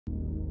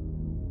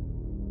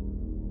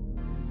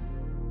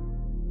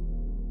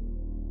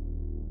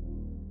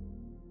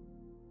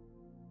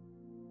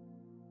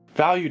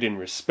Valued and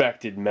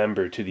respected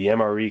member to the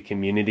MRE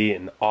community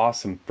and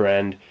awesome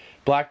friend,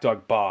 Black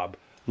Dog Bob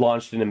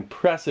launched an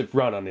impressive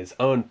run on his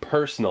own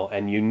personal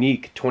and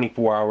unique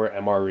 24-hour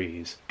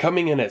MREs.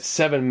 Coming in at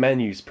 7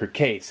 menus per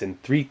case and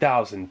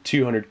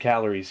 3,200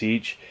 calories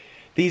each,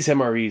 these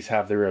MREs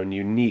have their own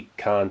unique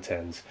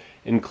contents,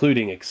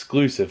 including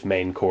exclusive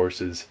main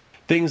courses.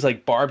 Things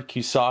like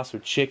barbecue sauce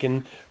with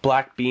chicken,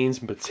 black beans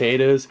and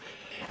potatoes,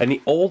 and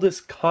the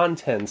oldest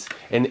contents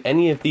in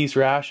any of these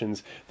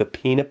rations, the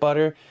peanut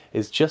butter,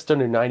 is just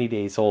under 90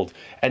 days old.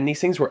 And these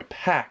things were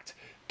packed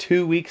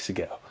 2 weeks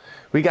ago.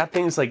 We got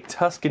things like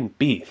Tuscan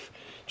beef.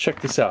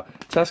 Check this out.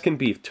 Tuscan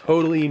beef,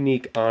 totally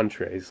unique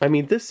entrees. I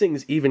mean, this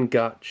thing's even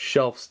got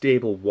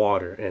shelf-stable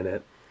water in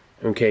it.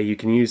 Okay, you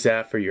can use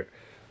that for your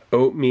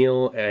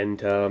oatmeal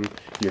and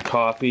your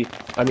coffee.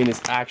 I mean,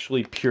 it's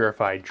actually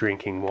purified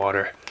drinking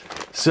water.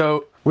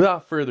 So,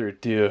 without further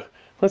ado,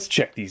 let's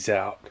check these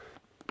out.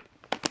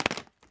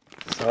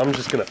 So I'm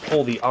just going to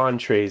pull the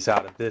entrees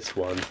out of this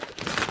one,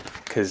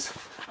 because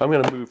I'm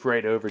going to move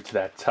right over to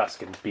that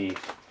Tuscan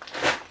beef.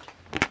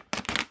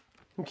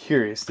 I'm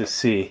curious to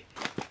see.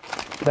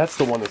 That's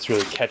the one that's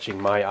really catching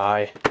my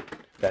eye,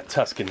 that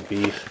Tuscan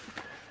beef.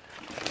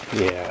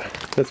 Yeah,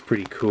 that's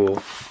pretty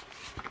cool.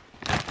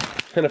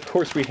 And of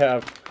course we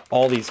have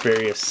all these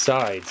various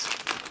sides.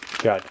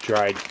 Got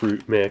dried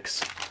fruit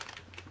mix,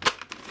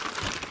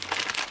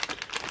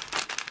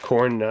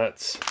 corn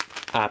nuts,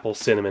 apple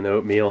cinnamon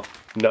oatmeal,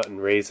 nut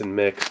and raisin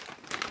mix.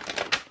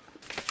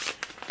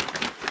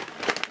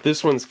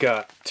 This one's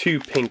got 2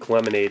 pink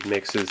lemonade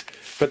mixes,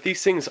 but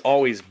these things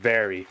always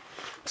vary.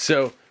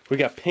 So we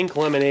got pink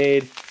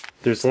lemonade,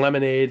 there's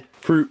lemonade,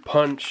 fruit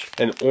punch,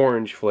 and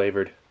orange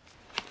flavored.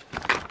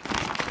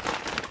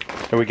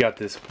 And we got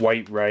this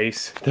white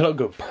rice. That'll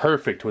go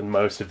perfect with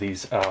most of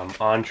these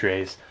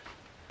entrees.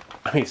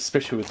 I mean,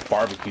 especially with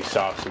barbecue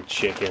sauce and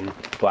chicken,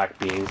 black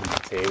beans and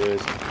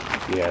potatoes.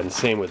 Yeah, and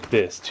same with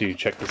this too.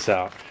 Check this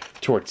out.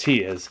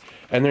 Tortillas.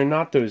 And they're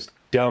not those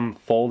dumb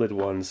folded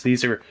ones.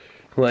 These are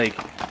like,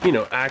 you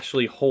know,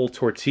 actually whole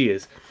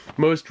tortillas.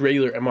 Most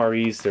regular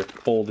MREs, they're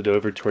folded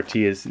over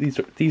tortillas.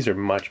 These are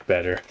much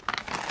better.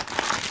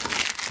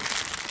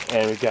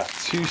 And we got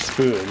 2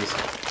 spoons,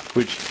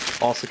 which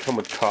also come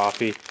with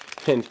coffee,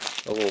 and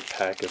a little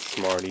pack of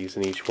Smarties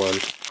in each one.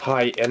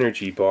 High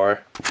energy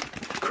bar,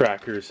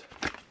 crackers.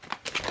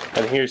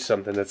 And here's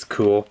something that's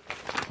cool.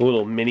 A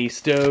little mini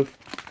stove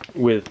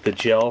with the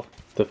gel,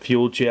 the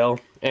fuel gel.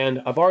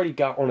 And I've already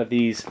got one of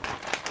these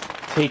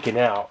taken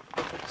out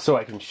so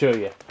I can show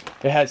you.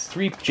 It has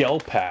 3 gel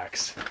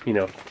packs, you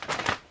know,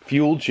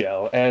 fuel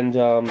gel, and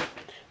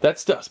that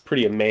stuff's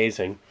pretty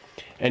amazing.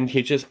 And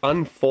you just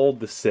unfold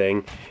this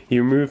thing,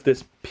 you remove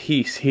this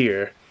piece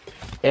here,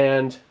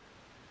 and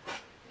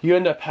you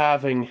end up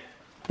having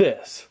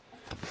this.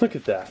 Look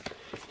at that.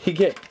 You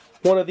get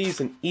one of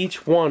these in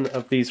each one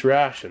of these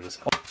rations.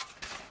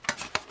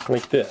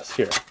 Like this,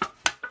 here.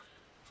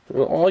 And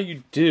all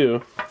you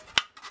do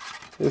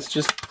is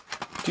just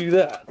do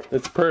that.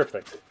 It's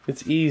perfect.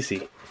 It's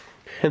easy.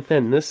 And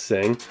then this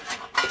thing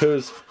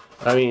goes,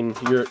 I mean,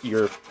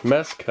 your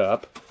mess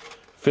cup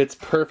fits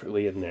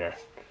perfectly in there.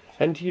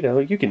 And you know,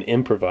 you can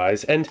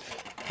improvise. And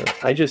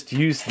I just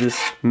use this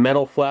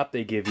metal flap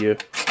they give you.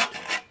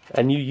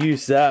 And you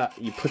use that,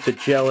 you put the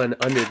gel in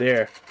under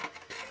there.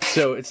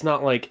 So it's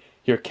not like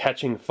you're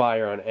catching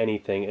fire on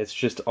anything. It's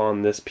just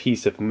on this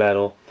piece of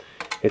metal.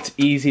 It's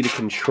easy to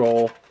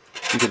control.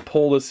 You can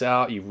pull this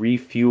out, you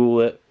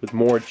refuel it with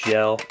more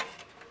gel.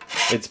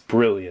 It's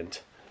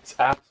brilliant. It's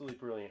absolutely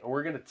brilliant. And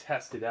we're going to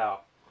test it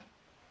out.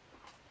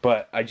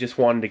 But I just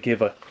wanted to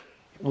give a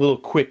little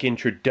quick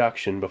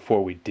introduction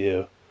before we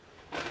do.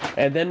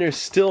 And then there's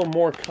still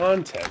more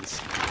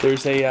contents.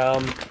 There's a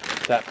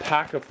that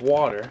pack of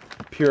water,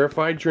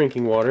 purified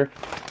drinking water,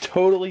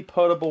 totally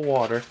potable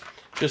water,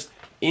 just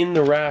in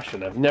the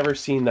ration. I've never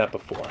seen that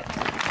before.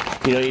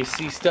 You know, you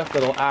see stuff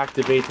that'll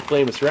activate the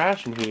flameless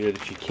ration heater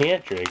that you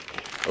can't drink.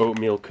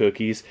 Oatmeal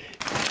cookies,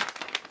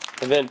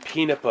 and then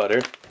peanut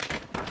butter,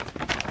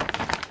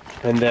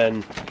 and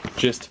then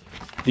just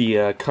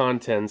the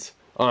contents,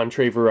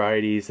 entree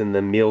varieties, and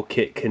the meal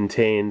kit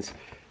contains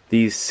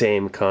these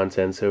same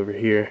contents over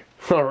here.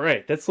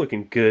 Alright, that's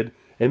looking good.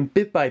 And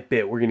bit by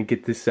bit, we're going to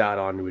get this out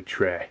onto a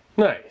tray.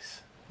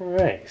 Nice.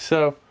 Alright,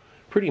 so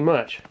pretty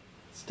much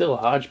still a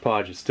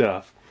hodgepodge of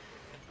stuff.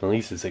 At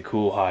least it's a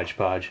cool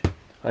hodgepodge.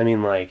 I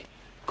mean, like,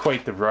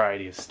 quite the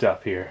variety of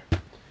stuff here.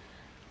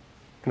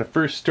 I'm going to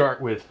first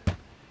start with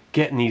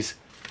getting these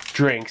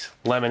drinks.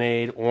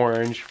 Lemonade,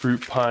 orange,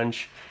 fruit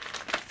punch,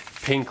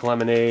 pink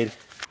lemonade.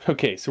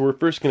 Okay, so we're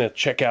first going to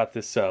check out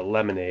this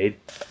lemonade.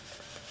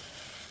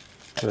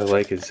 What I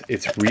like is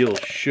it's real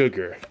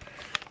sugar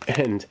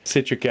and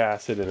citric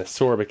acid and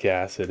ascorbic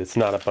acid. It's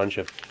not a bunch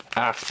of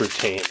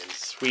aspartame and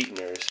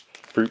sweeteners.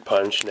 Fruit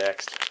punch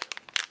next.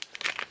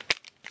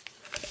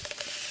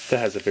 That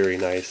has a very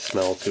nice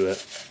smell to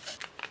it.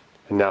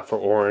 And now for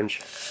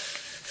orange.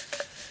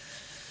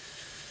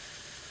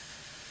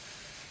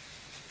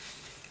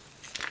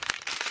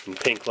 And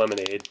pink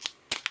lemonade.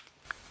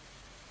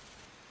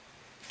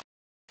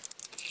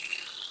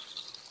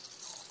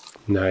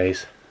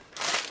 Nice.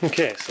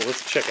 Okay, so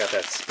let's check out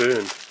that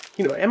spoon.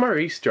 You know,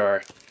 MRE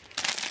Star,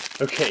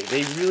 okay,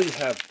 they really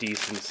have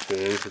decent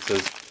spoons. It's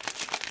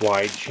those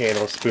wide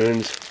channel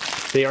spoons.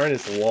 They aren't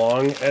as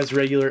long as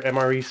regular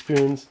MRE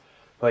spoons.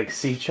 Like,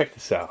 see, check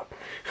this out.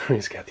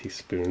 He's got these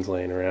spoons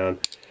laying around.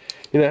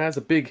 You know, it has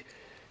a big,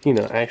 you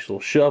know, actual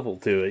shovel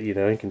to it. You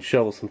know, you can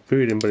shovel some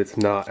food in, but it's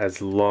not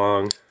as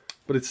long.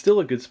 But it's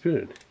still a good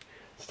spoon.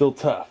 Still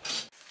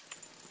tough.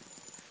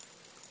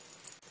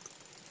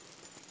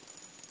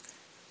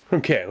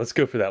 Okay, let's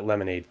go for that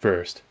lemonade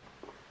first.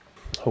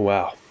 Oh,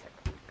 wow.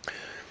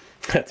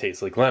 That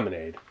tastes like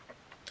lemonade.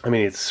 I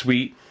mean, it's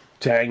sweet,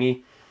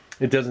 tangy.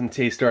 It doesn't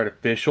taste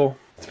artificial.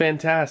 It's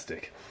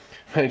fantastic.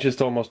 I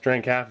just almost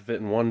drank half of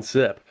it in one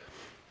sip.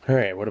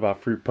 Alright, what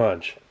about fruit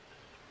punch?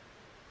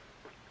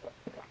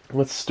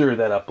 Let's stir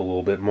that up a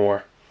little bit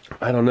more.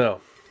 I don't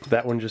know.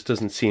 That one just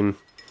doesn't seem...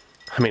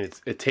 I mean,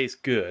 it tastes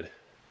good.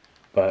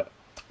 But,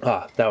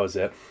 that was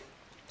it.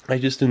 I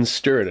just didn't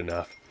stir it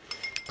enough.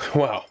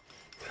 Wow,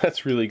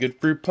 that's really good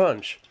fruit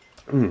punch.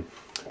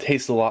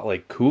 Tastes a lot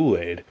like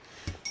Kool-Aid.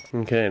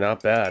 Okay,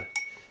 not bad.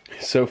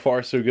 So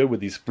far, so good with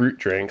these fruit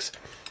drinks.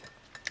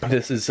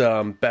 This is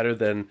better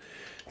than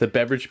the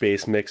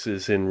beverage-based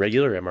mixes in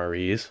regular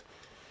MREs.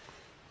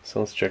 So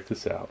let's check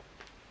this out.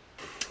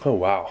 Oh,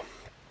 wow.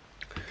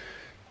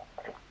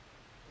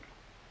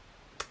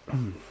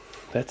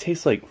 That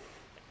tastes like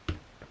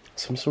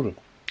some sort of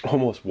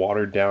almost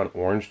watered down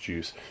orange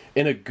juice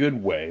in a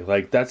good way.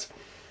 Like, that's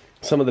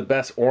some of the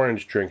best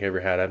orange drink I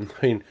ever had. I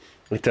mean,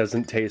 it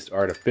doesn't taste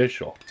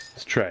artificial.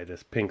 Let's try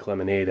this pink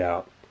lemonade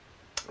out.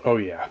 Oh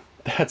yeah,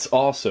 that's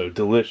also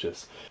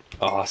delicious.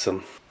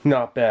 Awesome.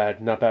 Not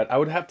bad, not bad. I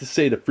would have to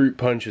say the fruit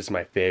punch is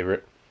my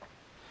favorite.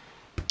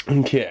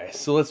 Okay,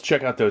 so let's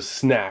check out those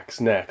snacks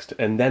next,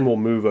 and then we'll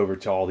move over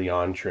to all the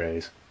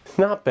entrees.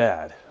 Not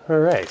bad.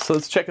 Alright, so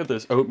let's check out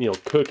those oatmeal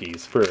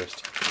cookies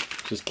first.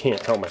 Just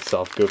can't help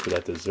myself go for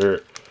that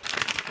dessert.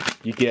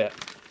 You get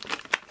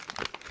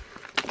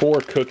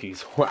 4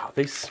 cookies. Wow,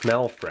 they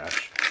smell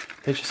fresh.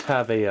 They just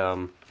have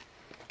a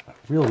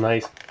real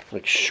nice,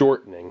 like,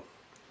 shortening.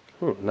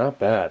 Not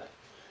bad.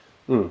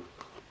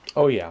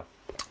 Oh yeah.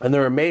 And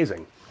they're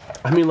amazing.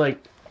 I mean, like,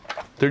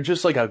 they're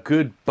just like a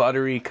good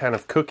buttery kind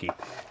of cookie.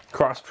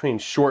 Cross between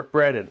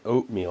shortbread and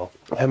oatmeal.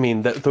 I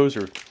mean, those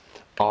are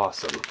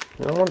awesome.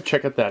 And I want to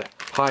check out that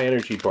high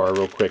energy bar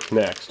real quick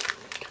next.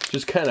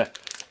 Just kind of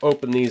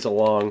open these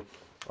along.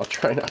 I'll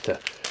try not to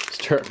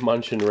start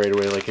munching right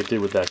away like I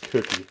did with that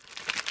cookie.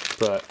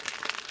 But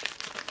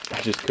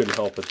I just couldn't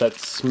help it. That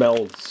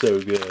smelled so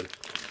good.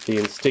 The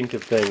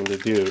instinctive thing to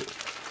do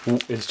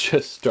is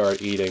just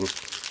start eating.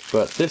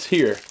 But this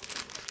here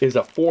is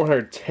a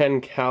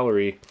 410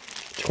 calorie,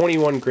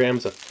 21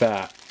 grams of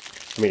fat.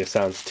 I mean, it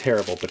sounds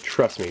terrible, but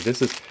trust me,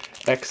 this is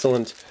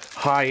excellent,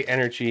 high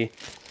energy.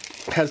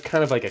 It has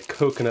kind of like a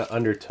coconut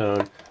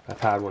undertone. I've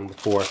had one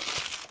before,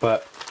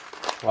 but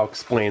I'll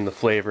explain the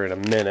flavor in a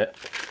minute.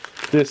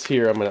 This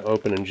here I'm going to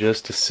open in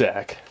just a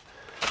sec.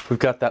 We've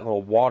got that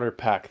little water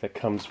pack that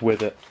comes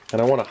with it,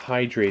 and I want to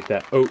hydrate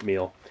that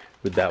oatmeal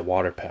with that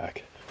water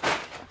pack.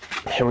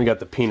 And we got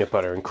the peanut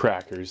butter and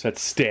crackers.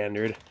 That's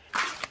standard.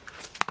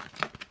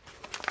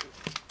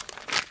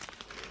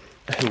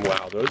 And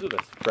wow, those are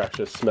the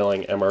freshest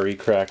smelling MRE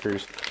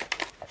crackers.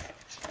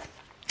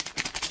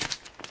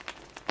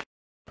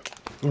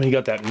 And you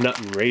got that nut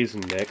and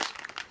raisin mix.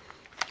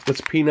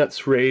 It's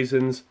peanuts,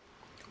 raisins,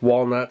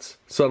 walnuts,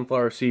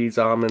 sunflower seeds,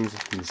 almonds,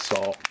 and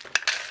salt.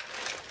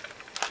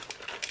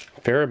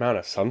 Fair amount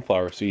of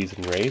sunflower seeds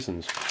and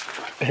raisins.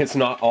 It's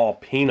not all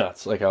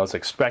peanuts like I was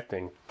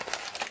expecting.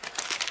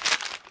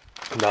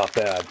 Not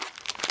bad.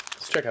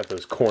 Let's check out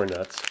those corn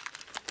nuts.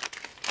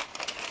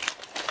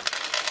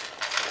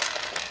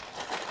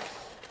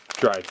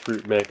 Dried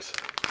fruit mix.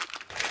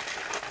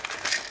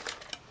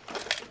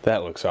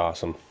 That looks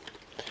awesome.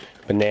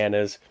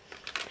 Bananas,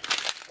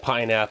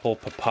 pineapple,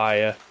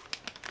 papaya.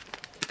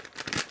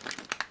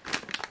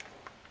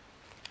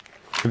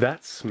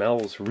 That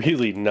smells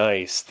really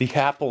nice. The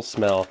apple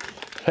smell.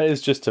 That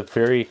is just a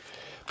very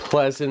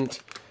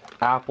pleasant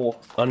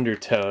apple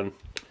undertone.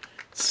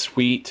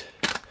 Sweet.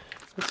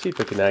 Let's see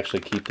if I can actually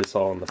keep this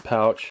all in the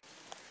pouch.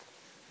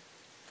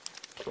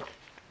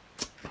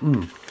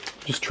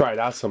 Just tried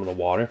out some of the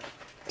water.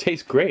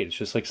 Tastes great. It's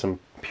just like some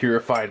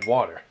purified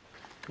water.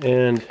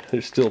 And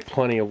there's still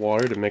plenty of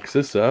water to mix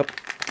this up.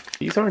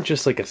 These aren't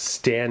just like a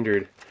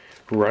standard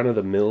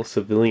run-of-the-mill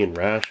civilian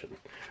ration.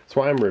 That's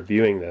why I'm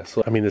reviewing this.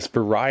 I mean, this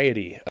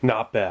variety,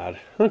 not bad.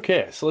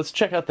 Okay, so let's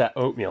check out that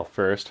oatmeal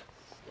first.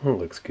 Oh, it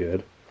looks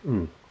good.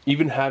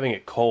 Even having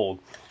it cold,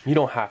 you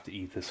don't have to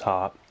eat this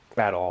hot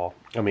at all.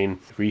 I mean,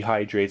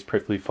 rehydrates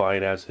perfectly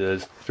fine as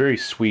is. It's very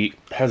sweet.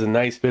 Has a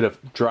nice bit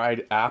of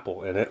dried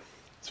apple in it.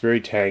 It's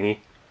very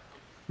tangy.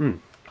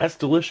 That's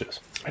delicious.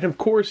 And of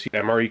course,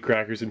 MRE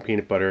crackers and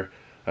peanut butter,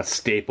 a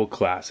staple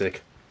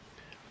classic.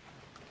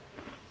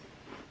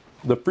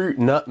 The fruit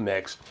nut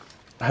mix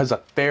has a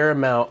fair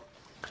amount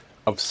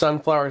of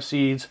sunflower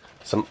seeds,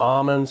 some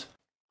almonds.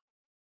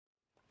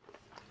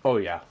 Oh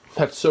yeah,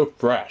 that's so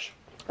fresh.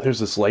 There's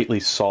this lightly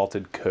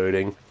salted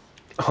coating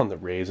on the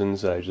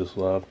raisins that I just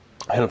love.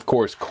 And of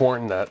course,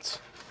 corn nuts.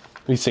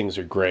 These things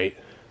are great.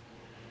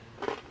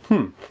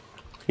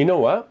 You know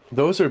what?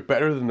 Those are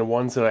better than the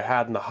ones that I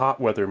had in the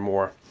hot weather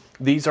more.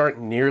 These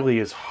aren't nearly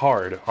as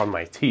hard on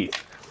my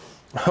teeth.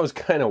 I was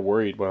kind of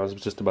worried when I was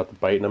just about to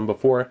bite them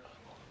before.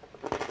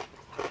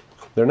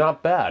 They're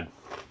not bad.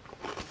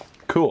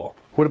 Cool.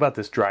 What about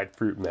this dried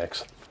fruit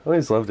mix? I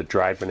always love the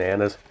dried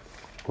bananas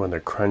when they're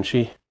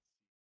crunchy.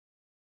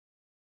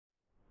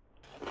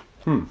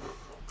 Oh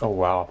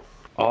wow.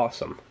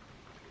 Awesome.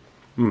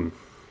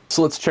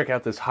 So let's check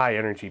out this high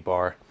energy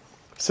bar.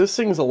 So this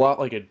thing's a lot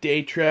like a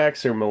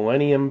Daytrax or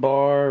Millennium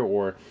Bar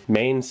or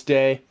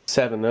Mainstay,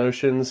 Seven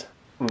Oceans.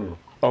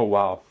 Oh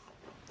wow.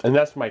 And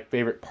that's my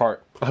favorite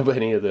part of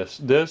any of this.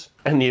 This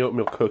and the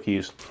oatmeal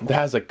cookies. That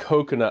has a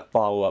coconut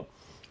follow-up.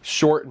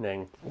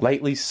 Shortening,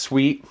 lightly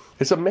sweet.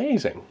 It's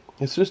amazing.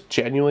 It's just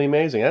genuinely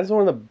amazing. That's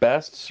one of the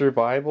best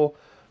survival,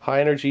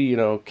 high energy, you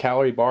know,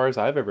 calorie bars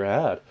I've ever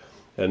had.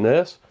 And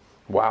this,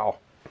 wow.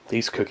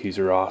 These cookies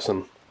are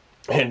awesome.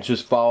 And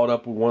just followed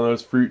up with one of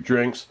those fruit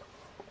drinks.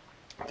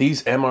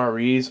 These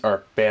MREs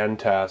are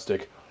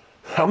fantastic.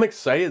 I'm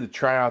excited to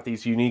try out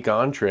these unique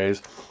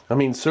entrees. I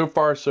mean, so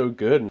far so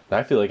good.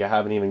 I feel like I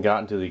haven't even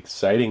gotten to the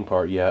exciting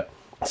part yet.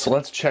 So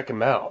let's check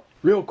them out.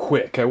 Real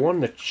quick, I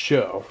wanted to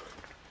show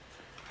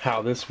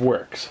how this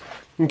works.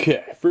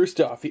 Okay,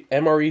 first off, the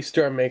MRE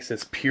Star makes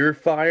this pure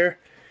fire.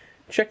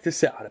 Check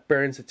this out. It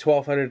burns at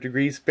 1200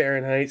 degrees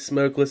Fahrenheit,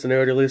 smokeless and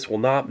odorless, will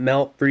not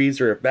melt, freeze,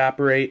 or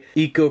evaporate.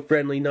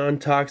 Eco-friendly,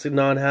 non-toxic,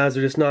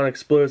 non-hazardous,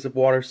 non-explosive,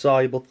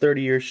 water-soluble,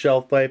 30-year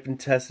shelf life, and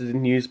tested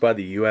and used by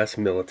the U.S.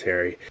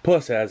 military.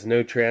 Plus has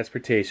no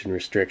transportation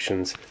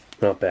restrictions.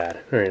 Not bad.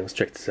 Alright, let's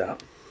check this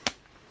out.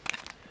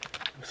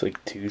 Looks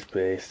like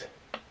toothpaste.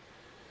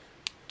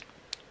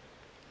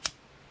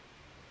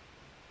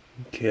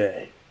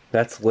 Okay,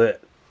 that's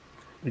lit.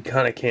 You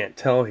kind of can't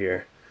tell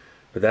here,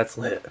 but that's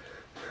lit.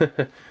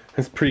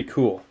 That's pretty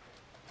cool.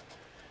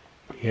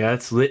 Yeah,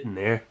 it's lit in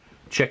there.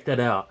 Check that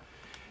out.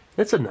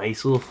 That's a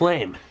nice little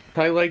flame.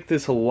 I like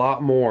this a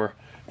lot more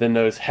than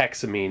those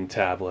hexamine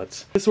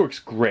tablets. This works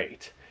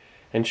great.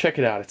 And check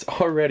it out, it's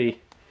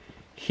already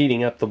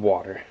heating up the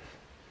water.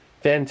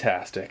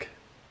 Fantastic.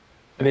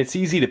 And it's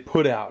easy to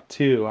put out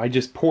too. I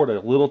just poured a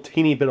little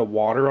teeny bit of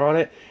water on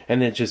it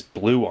and it just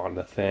blew on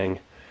the thing.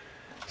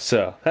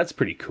 So that's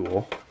pretty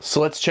cool. So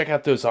let's check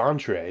out those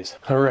entrees.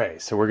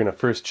 Alright, so we're gonna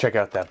first check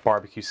out that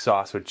barbecue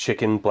sauce with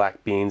chicken,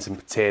 black beans, and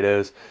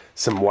potatoes,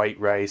 some white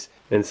rice,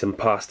 and some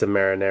pasta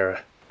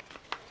marinara.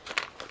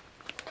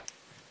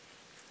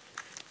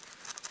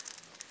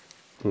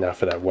 Now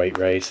for that white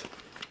rice.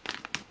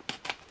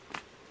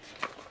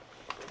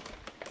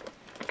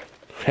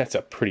 That's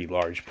a pretty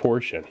large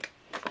portion.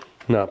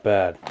 Not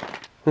bad.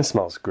 This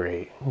smells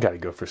great. Gotta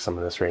go for some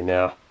of this right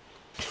now.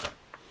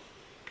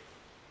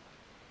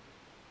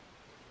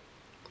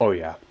 Oh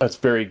yeah, that's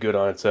very good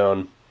on its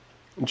own.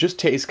 It just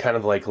tastes kind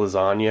of like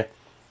lasagna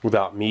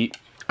without meat.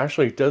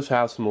 Actually, it does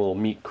have some little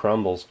meat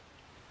crumbles,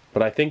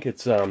 but I think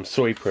it's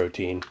soy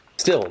protein.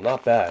 Still,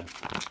 not bad.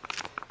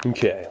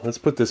 Okay, let's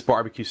put this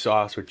barbecue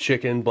sauce with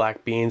chicken,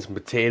 black beans, and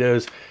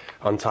potatoes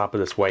on top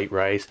of this white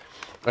rice.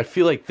 I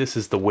feel like this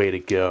is the way to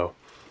go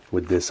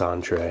with this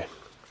entree.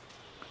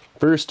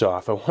 First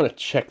off, I want to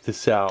check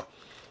this out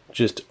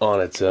just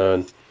on its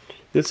own.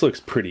 This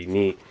looks pretty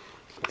neat.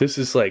 This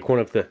is like one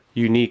of the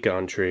unique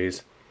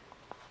entrees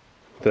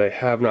that I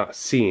have not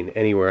seen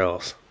anywhere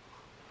else.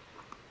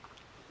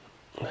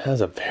 It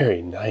has a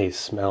very nice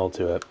smell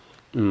to it.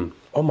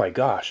 Oh my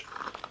gosh.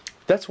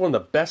 That's one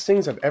of the best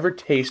things I've ever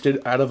tasted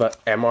out of a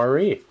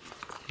MRE.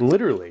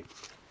 Literally.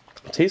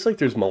 It tastes like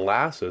there's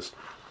molasses.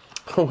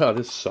 Oh wow,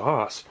 this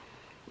sauce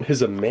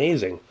is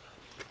amazing.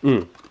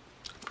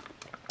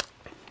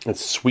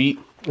 It's sweet.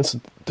 It's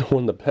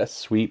one of the best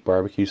sweet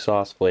barbecue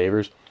sauce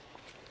flavors.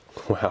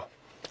 Wow.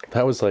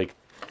 That was like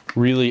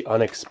really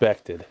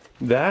unexpected.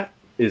 That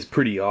is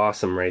pretty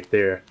awesome right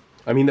there.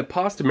 I mean, the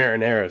pasta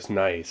marinara is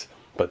nice,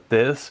 but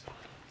this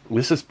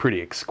is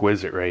pretty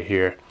exquisite right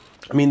here.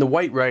 I mean, the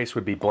white rice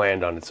would be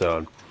bland on its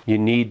own. You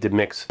need to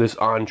mix this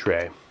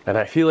entree. And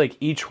I feel like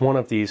each one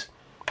of these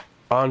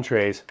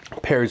entrees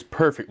pairs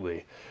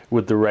perfectly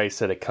with the rice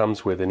that it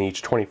comes with in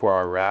each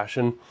 24-hour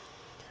ration.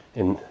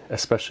 And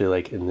especially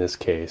like in this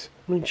case.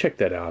 I mean, check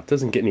that out. It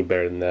doesn't get any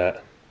better than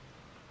that.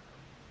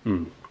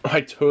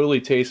 I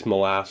totally taste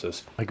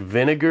molasses. Like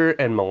vinegar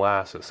and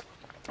molasses.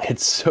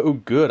 It's so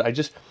good. I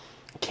just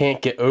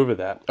can't get over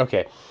that.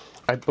 Okay,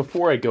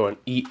 before I go and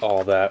eat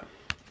all that,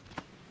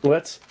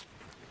 let's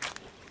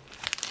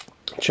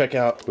check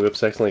out,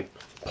 whoops, I accidentally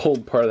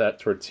pulled part of that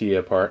tortilla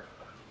apart.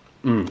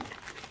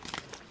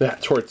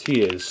 That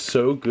tortilla is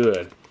so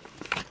good.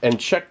 And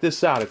check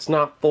this out, it's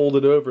not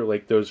folded over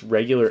like those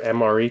regular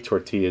MRE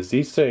tortillas.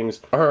 These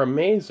things are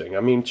amazing.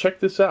 I mean,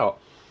 check this out.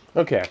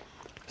 Okay.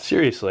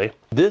 Seriously,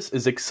 this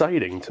is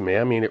exciting to me.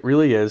 I mean, it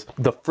really is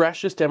the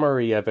freshest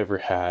MRE I've ever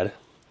had.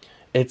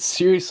 It's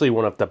seriously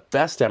one of the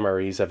best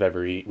MREs I've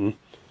ever eaten.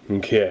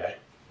 Okay,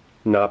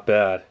 not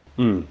bad.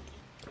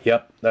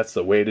 Yep, that's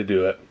the way to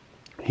do it.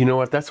 You know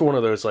what? That's one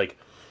of those like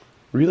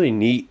really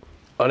neat,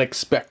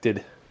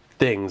 unexpected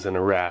things in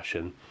a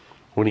ration.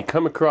 When you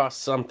come across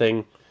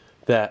something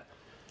that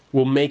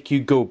will make you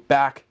go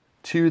back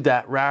to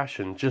that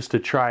ration just to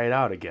try it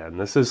out again.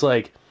 This is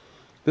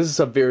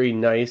a very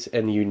nice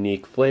and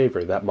unique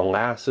flavor. That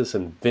molasses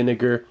and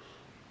vinegar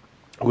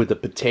with the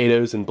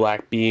potatoes and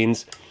black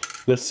beans.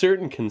 The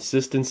certain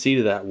consistency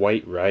to that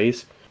white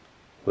rice.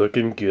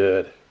 Looking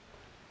good.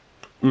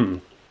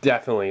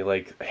 Definitely,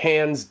 like,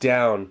 hands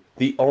down,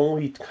 the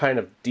only kind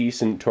of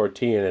decent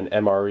tortilla in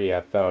an MRE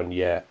I've found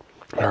yet.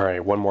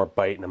 Alright, one more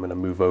bite and I'm going to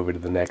move over to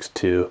the next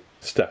two.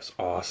 Stuff's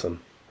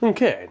awesome.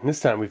 Okay, this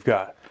time we've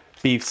got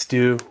beef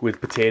stew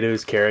with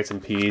potatoes, carrots,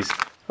 and peas.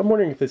 I'm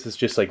wondering if this is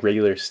just like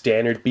regular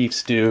standard beef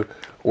stew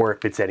or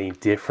if it's any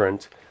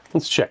different.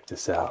 Let's check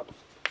this out.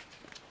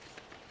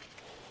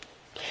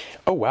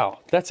 Oh wow,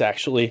 that's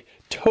actually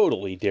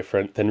totally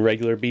different than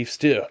regular beef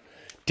stew.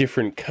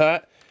 Different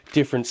cut,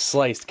 different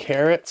sliced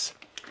carrots.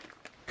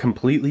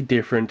 Completely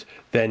different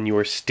than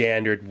your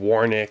standard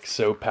Warnick,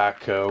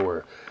 Sopaco,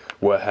 or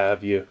what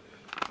have you.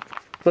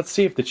 Let's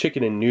see if the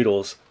chicken and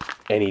noodles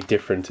any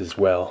different as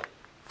well.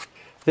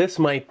 This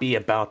might be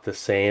about the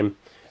same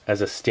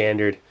as a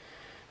standard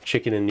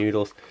chicken and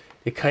noodles.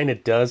 It kind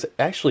of does.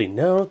 Actually,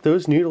 no,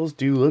 those noodles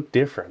do look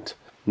different.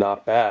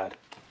 Not bad.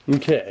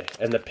 Okay,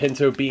 and the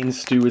pinto bean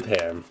stew with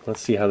ham.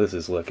 Let's see how this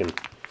is looking.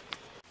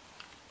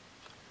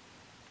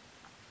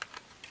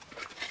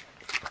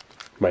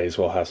 Might as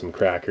well have some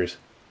crackers.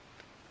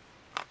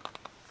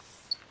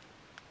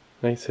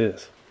 Nice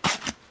is.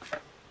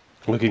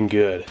 Looking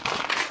good.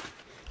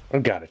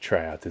 I've got to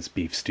try out this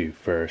beef stew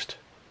first.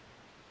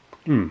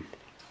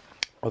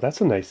 Oh,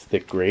 that's a nice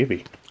thick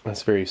gravy.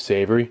 That's very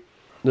savory.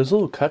 Those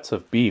little cuts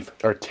of beef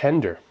are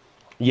tender,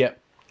 yet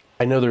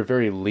I know they're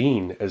very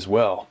lean as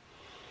well.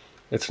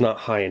 It's not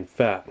high in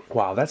fat.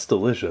 Wow, that's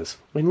delicious.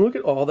 I mean, look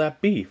at all that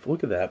beef.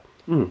 Look at that.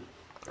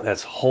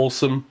 That's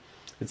wholesome.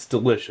 It's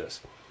delicious.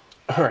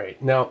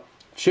 Alright, now,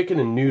 chicken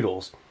and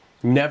noodles.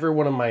 Never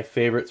one of my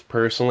favorites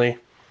personally,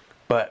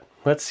 but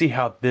let's see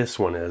how this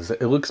one is.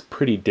 It looks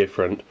pretty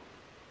different.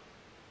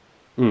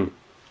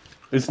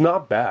 It's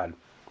not bad.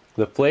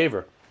 The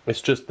flavor,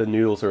 it's just the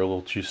noodles are a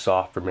little too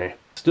soft for me.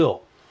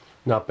 Still,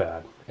 not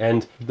bad.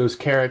 And those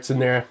carrots in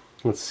there,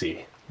 let's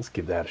see. Let's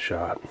give that a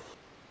shot.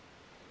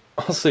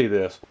 I'll say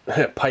this,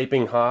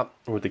 piping hot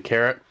with the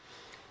carrot,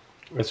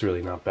 it's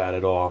really not bad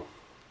at all.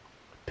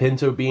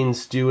 Pinto bean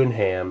stew and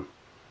ham.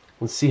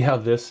 Let's see how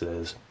this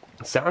is.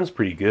 It sounds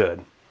pretty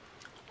good.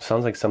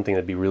 Sounds like something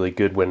that'd be really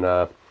good when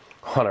on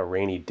a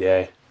rainy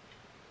day.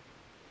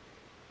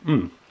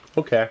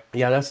 Okay.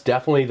 Yeah, that's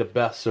definitely the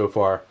best so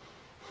far.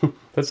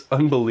 That's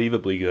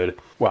unbelievably good.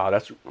 Wow,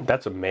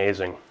 that's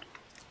amazing.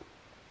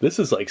 This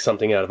is like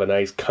something out of a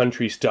nice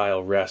country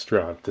style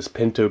restaurant. This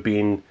pinto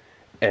bean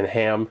and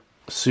ham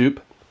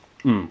soup.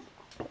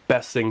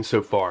 Best thing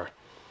so far.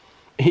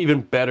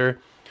 Even better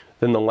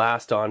than the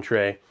last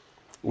entree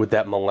with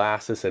that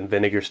molasses and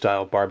vinegar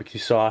style barbecue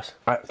sauce.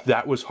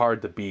 That was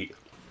hard to beat.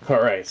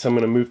 Alright, so I'm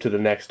going to move to the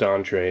next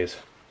entrees.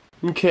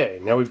 Okay,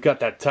 now we've got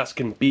that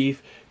Tuscan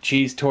beef,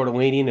 cheese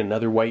tortellini, and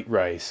another white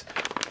rice.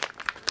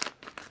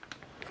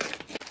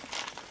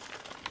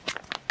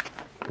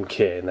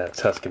 Okay, and that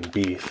Tuscan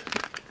beef.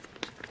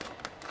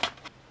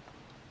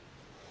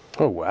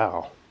 Oh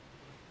wow.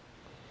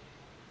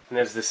 And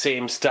there's the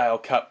same style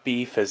cut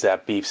beef as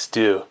that beef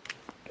stew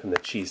and the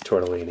cheese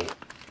tortellini.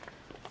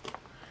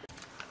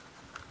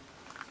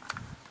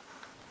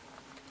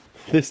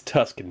 This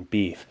Tuscan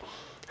beef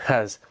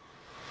has,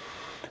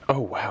 oh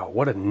wow,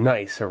 what a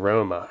nice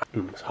aroma.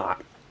 It's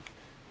hot.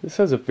 This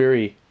has a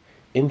very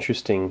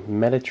interesting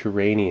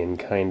Mediterranean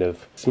kind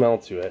of smell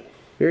to it.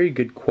 Very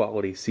good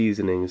quality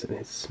seasonings and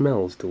it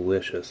smells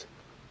delicious.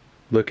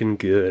 Looking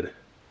good.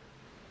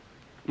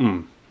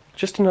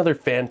 Just another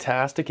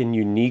fantastic and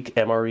unique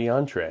MRE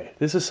entree.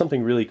 This is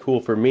something really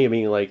cool for me. I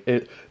mean, like,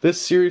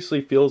 this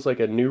seriously feels like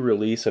a new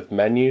release of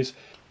menus.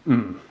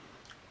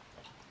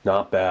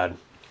 Not bad.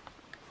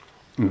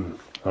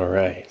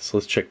 Alright, so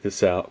let's check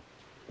this out.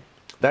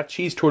 That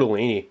cheese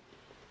tortellini,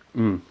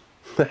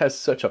 that has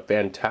such a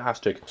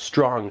fantastic,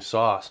 strong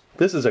sauce.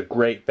 This is a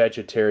great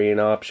vegetarian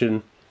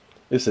option.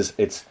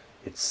 It's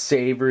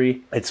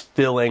savory, it's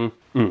filling,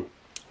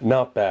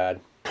 not bad.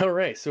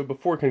 Alright, so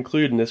before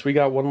concluding this, we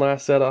got one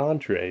last set of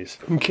entrees.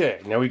 Okay,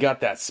 now we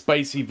got that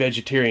spicy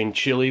vegetarian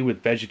chili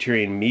with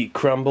vegetarian meat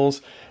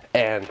crumbles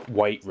and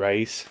white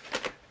rice.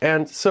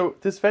 And so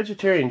this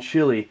vegetarian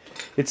chili,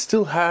 it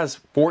still has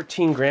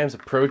 14 grams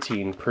of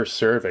protein per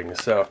serving,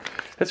 so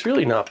that's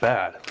really not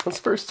bad. Let's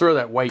first throw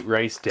that white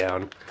rice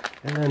down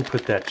and then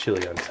put that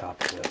chili on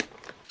top of it.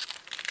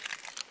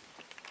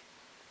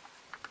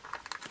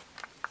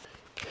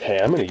 Okay,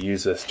 I'm going to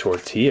use this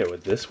tortilla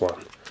with this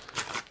one.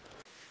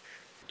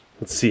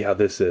 Let's see how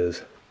this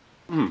is.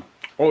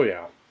 Oh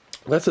yeah,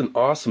 that's an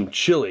awesome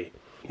chili.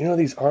 You know,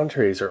 these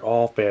entrees are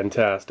all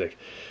fantastic,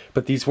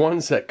 but these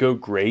ones that go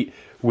great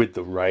with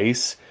the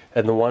rice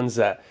and the ones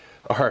that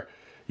are,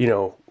 you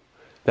know,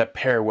 that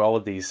pair well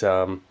with these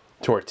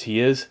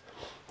tortillas,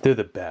 They're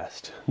the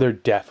best. They're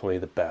definitely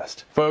the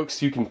best.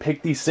 Folks, you can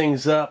pick these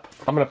things up.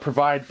 I'm going to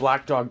provide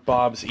Black Dog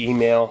Bob's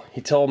email.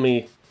 He told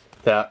me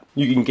that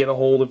you can get a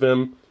hold of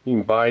him. You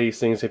can buy these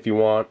things if you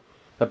want.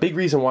 A big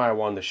reason why I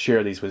wanted to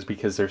share these was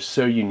because they're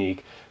so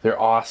unique. They're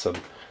awesome.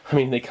 I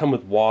mean, they come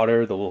with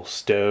water, the little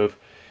stove,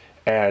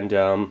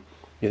 and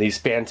these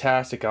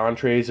fantastic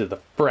entrees are the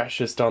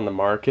freshest on the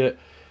market.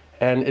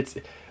 And it's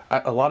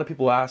a lot of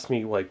people ask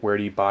me, like, where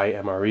do you buy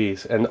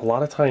MREs? And a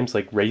lot of times,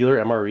 like, regular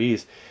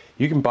MREs,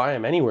 you can buy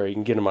them anywhere. You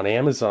can get them on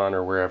Amazon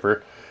or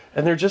wherever,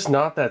 and they're just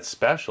not that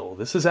special.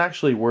 This is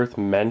actually worth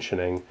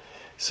mentioning.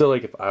 So,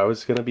 like, if I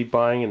was going to be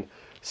buying a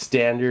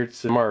standard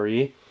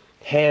MRE,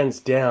 hands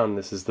down,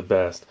 this is the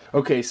best.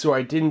 Okay, so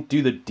I didn't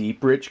do the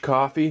deep rich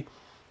coffee.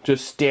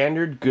 Just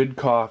standard good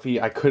coffee.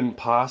 I couldn't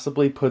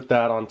possibly put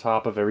that on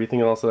top of everything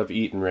else that I've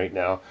eaten right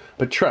now.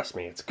 But trust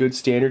me, it's good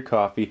standard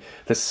coffee.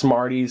 The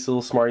Smarties,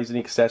 little Smarties in the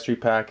accessory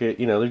packet,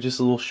 you know, they're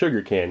just little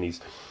sugar candies.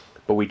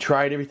 But we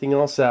tried everything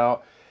else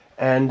out,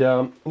 and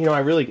you know,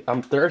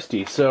 I'm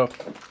thirsty, so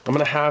I'm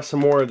gonna have some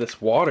more of this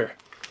water.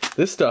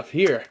 This stuff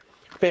here,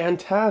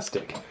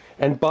 fantastic.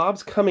 And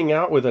Bob's coming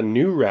out with a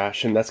new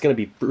ration that's gonna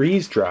be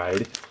freeze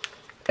dried,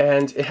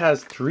 and it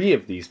has 3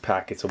 of these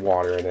packets of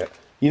water in it.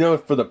 You know,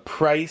 for the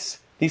price,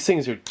 these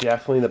things are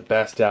definitely the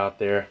best out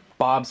there.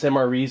 Bob's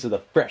MREs are the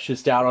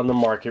freshest out on the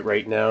market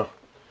right now.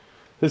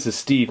 This is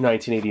Steve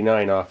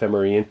 1989 off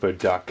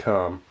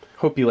MREinfo.com.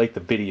 Hope you liked the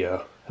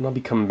video, and I'll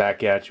be coming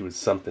back at you with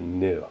something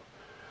new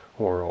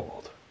or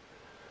old.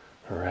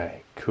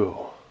 Alright,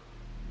 cool.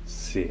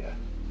 See ya.